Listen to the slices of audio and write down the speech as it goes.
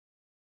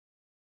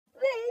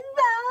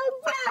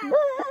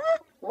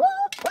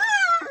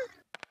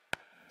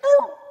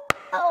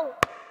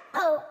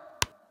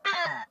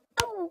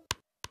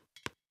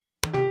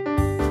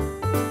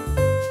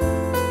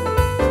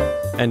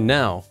And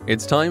now,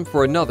 it's time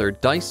for another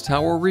Dice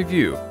Tower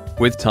review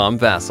with Tom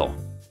Vasel.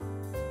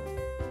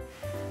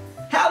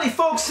 Howdy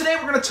folks, today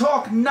we're going to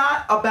talk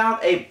not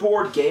about a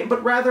board game,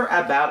 but rather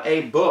about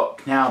a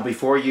book. Now,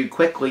 before you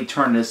quickly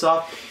turn this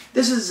off,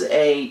 this is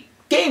a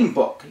game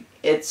book.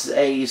 It's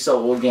a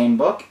solo game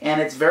book, and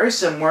it's very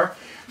similar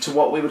to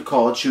what we would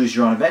call a Choose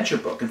Your Own Adventure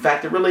book. In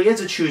fact, it really is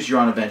a Choose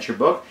Your Own Adventure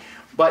book,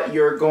 but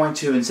you're going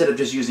to, instead of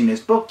just using this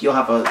book, you'll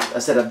have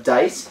a set of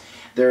dice.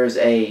 There's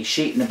a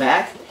sheet in the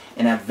back,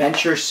 an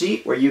adventure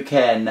sheet where you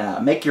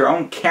can make your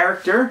own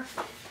character,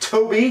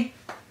 Toby,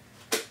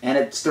 and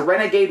it's the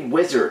Renegade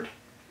Wizard.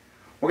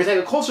 We're going to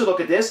take a closer look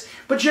at this,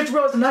 but you have to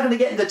realize I'm not going to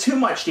get into too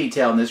much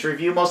detail in this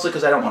review, mostly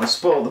because I don't want to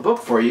spoil the book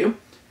for you,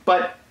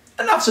 but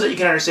enough so that you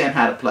can understand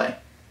how to play.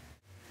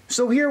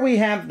 So here we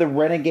have the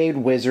Renegade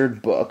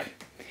Wizard book,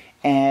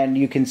 and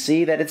you can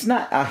see that it's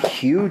not a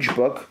huge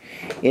book.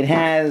 It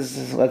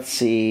has, let's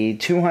see,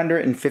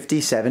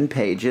 257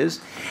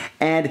 pages,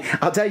 and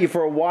I'll tell you,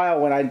 for a while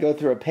when I'd go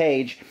through a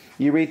page,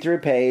 you read through a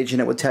page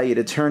and it would tell you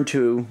to turn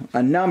to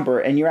a number,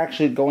 and you're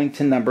actually going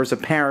to numbers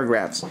of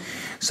paragraphs.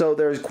 So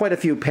there's quite a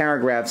few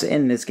paragraphs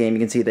in this game. You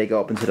can see they go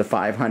up into the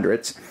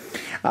 500s.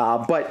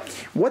 But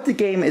what the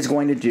game is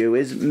going to do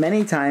is,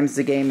 many times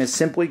the game is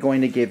simply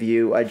going to give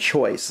you a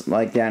choice.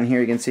 Like down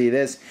here you can see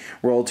this,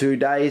 roll 2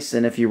 dice,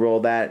 and if you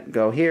roll that,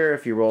 go here.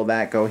 If you roll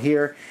that, go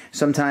here.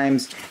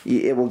 Sometimes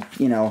it will,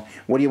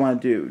 what do you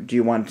want to do? Do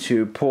you want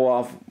to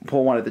pull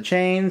one of the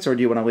chains, or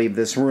do you want to leave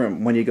this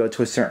room when you go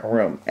to a certain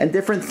room? And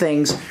different things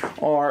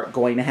are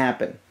going to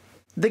happen.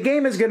 The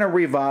game is going to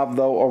revolve,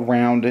 though,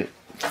 around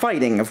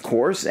fighting, of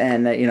course,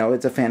 and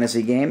it's a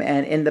fantasy game.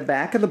 And in the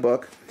back of the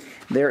book,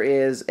 there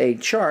is a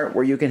chart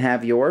where you can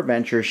have your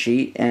adventure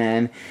sheet,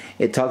 and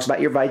it talks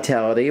about your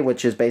vitality,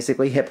 which is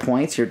basically hit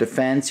points, your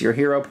defense, your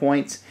hero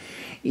points,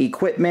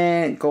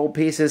 equipment, gold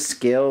pieces,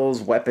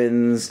 skills,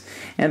 weapons,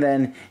 and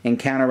then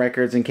encounter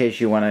records in case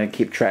you want to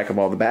keep track of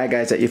all the bad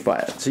guys that you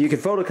fight. So you can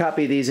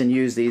photocopy these and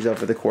use these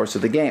over the course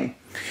of the game.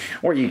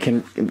 Or you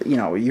can,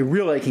 you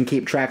really can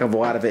keep track of a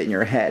lot of it in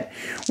your head.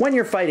 When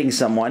you're fighting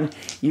someone,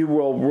 you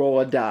will roll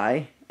a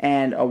die,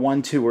 and a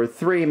 1, 2, or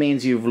 3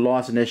 means you've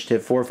lost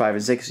initiative. 4, 5,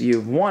 and 6,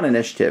 you've won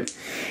initiative.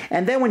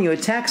 And then when you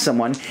attack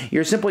someone,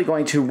 you're simply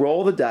going to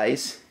roll the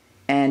dice,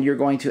 and you're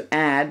going to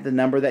add the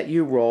number that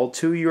you roll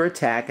to your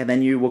attack, and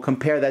then you will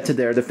compare that to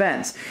their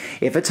defense.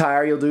 If it's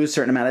higher, you'll do a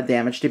certain amount of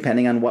damage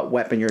depending on what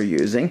weapon you're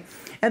using,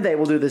 and they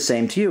will do the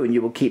same to you, and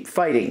you will keep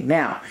fighting.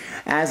 Now,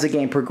 as the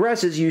game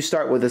progresses, you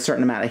start with a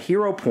certain amount of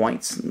hero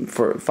points,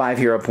 for 5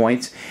 hero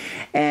points,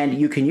 and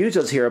you can use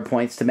those hero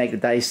points to make the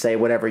dice say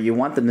whatever you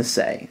want them to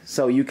say.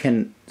 So you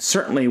can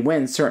certainly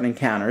win certain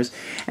encounters,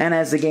 and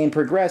as the game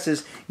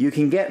progresses, you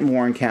can get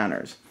more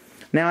encounters.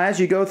 Now, as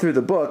you go through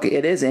the book,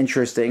 it is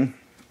interesting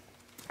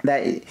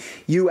that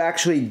you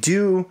actually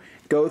do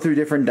go through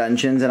different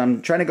dungeons, and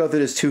I'm trying to go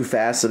through this too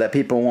fast so that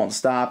people won't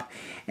stop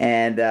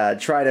and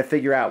try to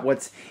figure out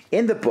what's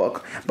in the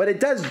book, but it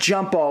does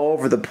jump all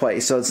over the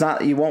place, so it's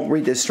not, you won't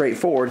read this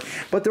straightforward,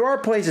 but there are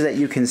places that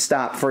you can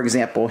stop. For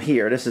example,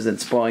 here, this isn't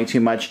spoiling too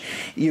much,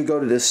 you go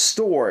to the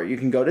store. You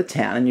can go to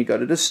town and you go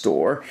to the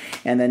store,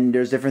 and then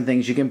there's different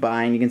things you can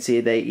buy, and you can see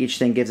each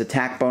thing gives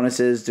attack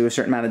bonuses, do a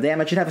certain amount of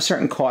damage, and have a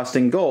certain cost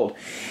in gold.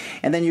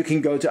 And then you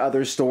can go to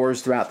other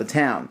stores throughout the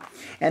town.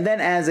 And then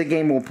as the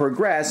game will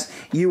progress,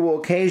 you will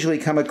occasionally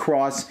come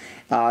across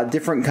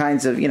different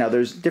kinds of,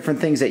 there's different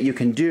things that you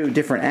can do,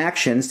 different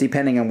actions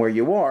depending on where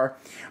you are.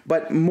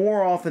 But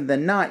more often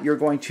than not, you're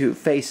going to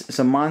face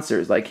some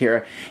monsters. Like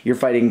here, you're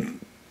fighting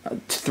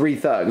 3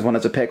 thugs. One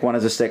has a pick, one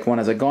has a stick, one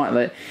has a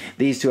gauntlet.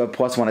 These 2 have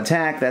 +1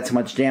 attack. That's how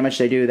much damage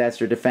they do. That's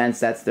their defense.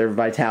 That's their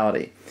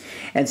vitality.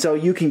 And so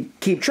you can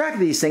keep track of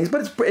these things,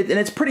 but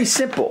it's pretty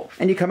simple.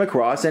 And you come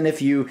across, and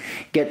if you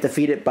get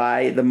defeated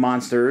by the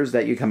monsters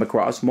that you come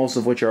across, most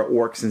of which are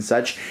orcs and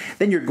such,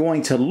 then you're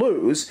going to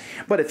lose.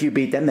 But if you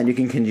beat them, then you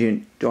can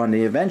continue on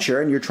the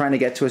adventure, and you're trying to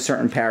get to a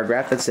certain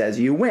paragraph that says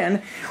you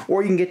win,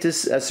 or you can get to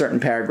a certain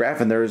paragraph,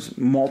 and there's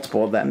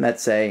multiple of them that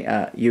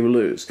say you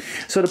lose.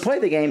 So to play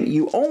the game,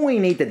 you only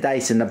need the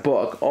dice in the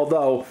book,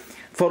 although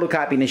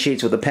photocopying the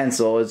sheets with a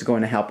pencil is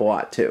going to help a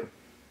lot too.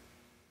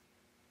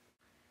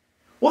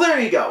 Well,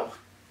 there you go.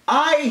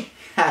 I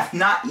have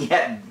not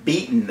yet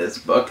beaten this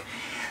book,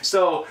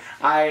 so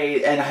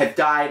I have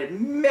died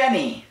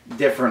many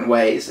different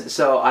ways,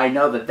 so I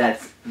know that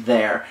that's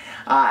there.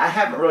 I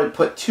haven't really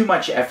put too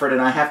much effort,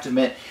 and I have to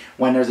admit,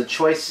 when there's a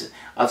choice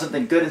of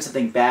something good and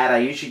something bad, I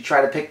usually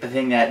try to pick the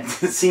thing that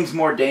seems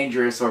more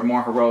dangerous or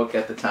more heroic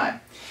at the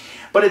time.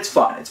 But it's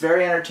fun. It's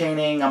very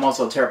entertaining. I'm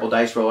also a terrible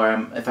dice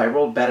roller. If I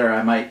rolled better,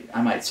 I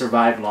might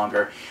survive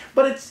longer.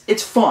 But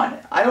it's fun.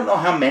 I don't know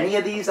how many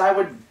of these I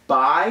would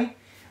buy,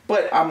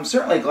 but I'm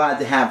certainly glad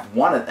to have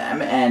one of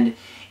them, and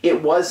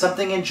it was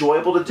something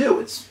enjoyable to do.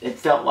 It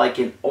felt like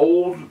an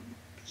old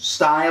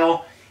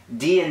style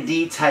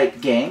D&D type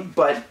game,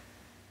 but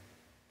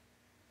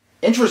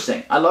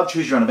interesting. I love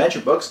choose your own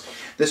adventure books.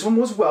 This one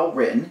was well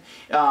written,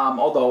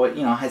 although it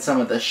had some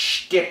of the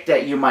shtick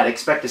that you might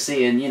expect to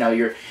see in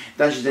your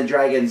Dungeons and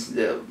Dragons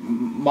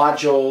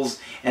modules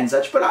and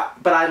such. But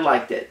I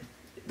liked it.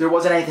 There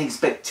wasn't anything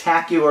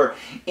spectacular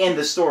in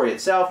the story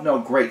itself, no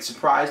great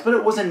surprise, but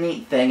it was a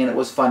neat thing and it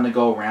was fun to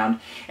go around,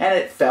 and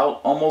it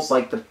felt almost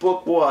like the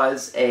book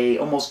was a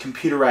almost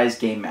computerized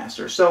game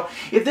master. So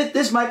if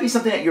this might be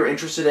something that you're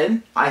interested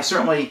in, I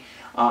certainly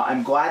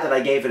I'm glad that I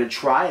gave it a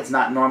try. It's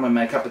not normally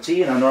my cup of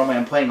tea, and normally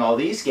I'm playing all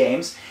these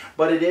games,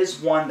 but it is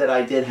one that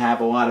I did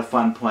have a lot of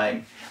fun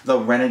playing. The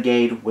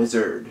Renegade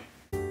Wizard.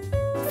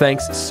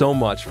 Thanks so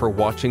much for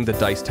watching the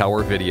Dice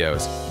Tower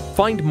videos.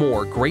 Find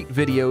more great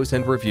videos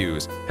and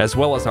reviews, as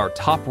well as our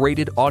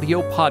top-rated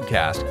audio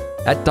podcast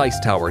at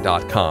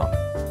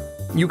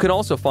Dicetower.com. You can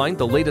also find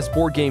the latest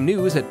board game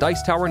news at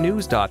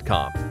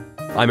Dicetowernews.com.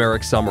 I'm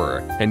Eric Summerer,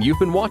 and you've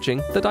been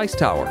watching The Dice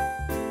Tower.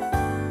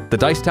 The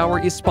Dice Tower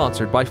is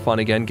sponsored by Fun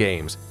Again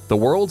Games, the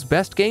world's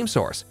best game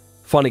source.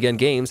 Fun Again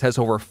Games has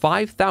over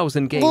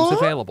 5,000 games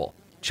available.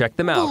 Check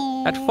them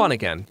out at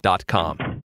funagain.com.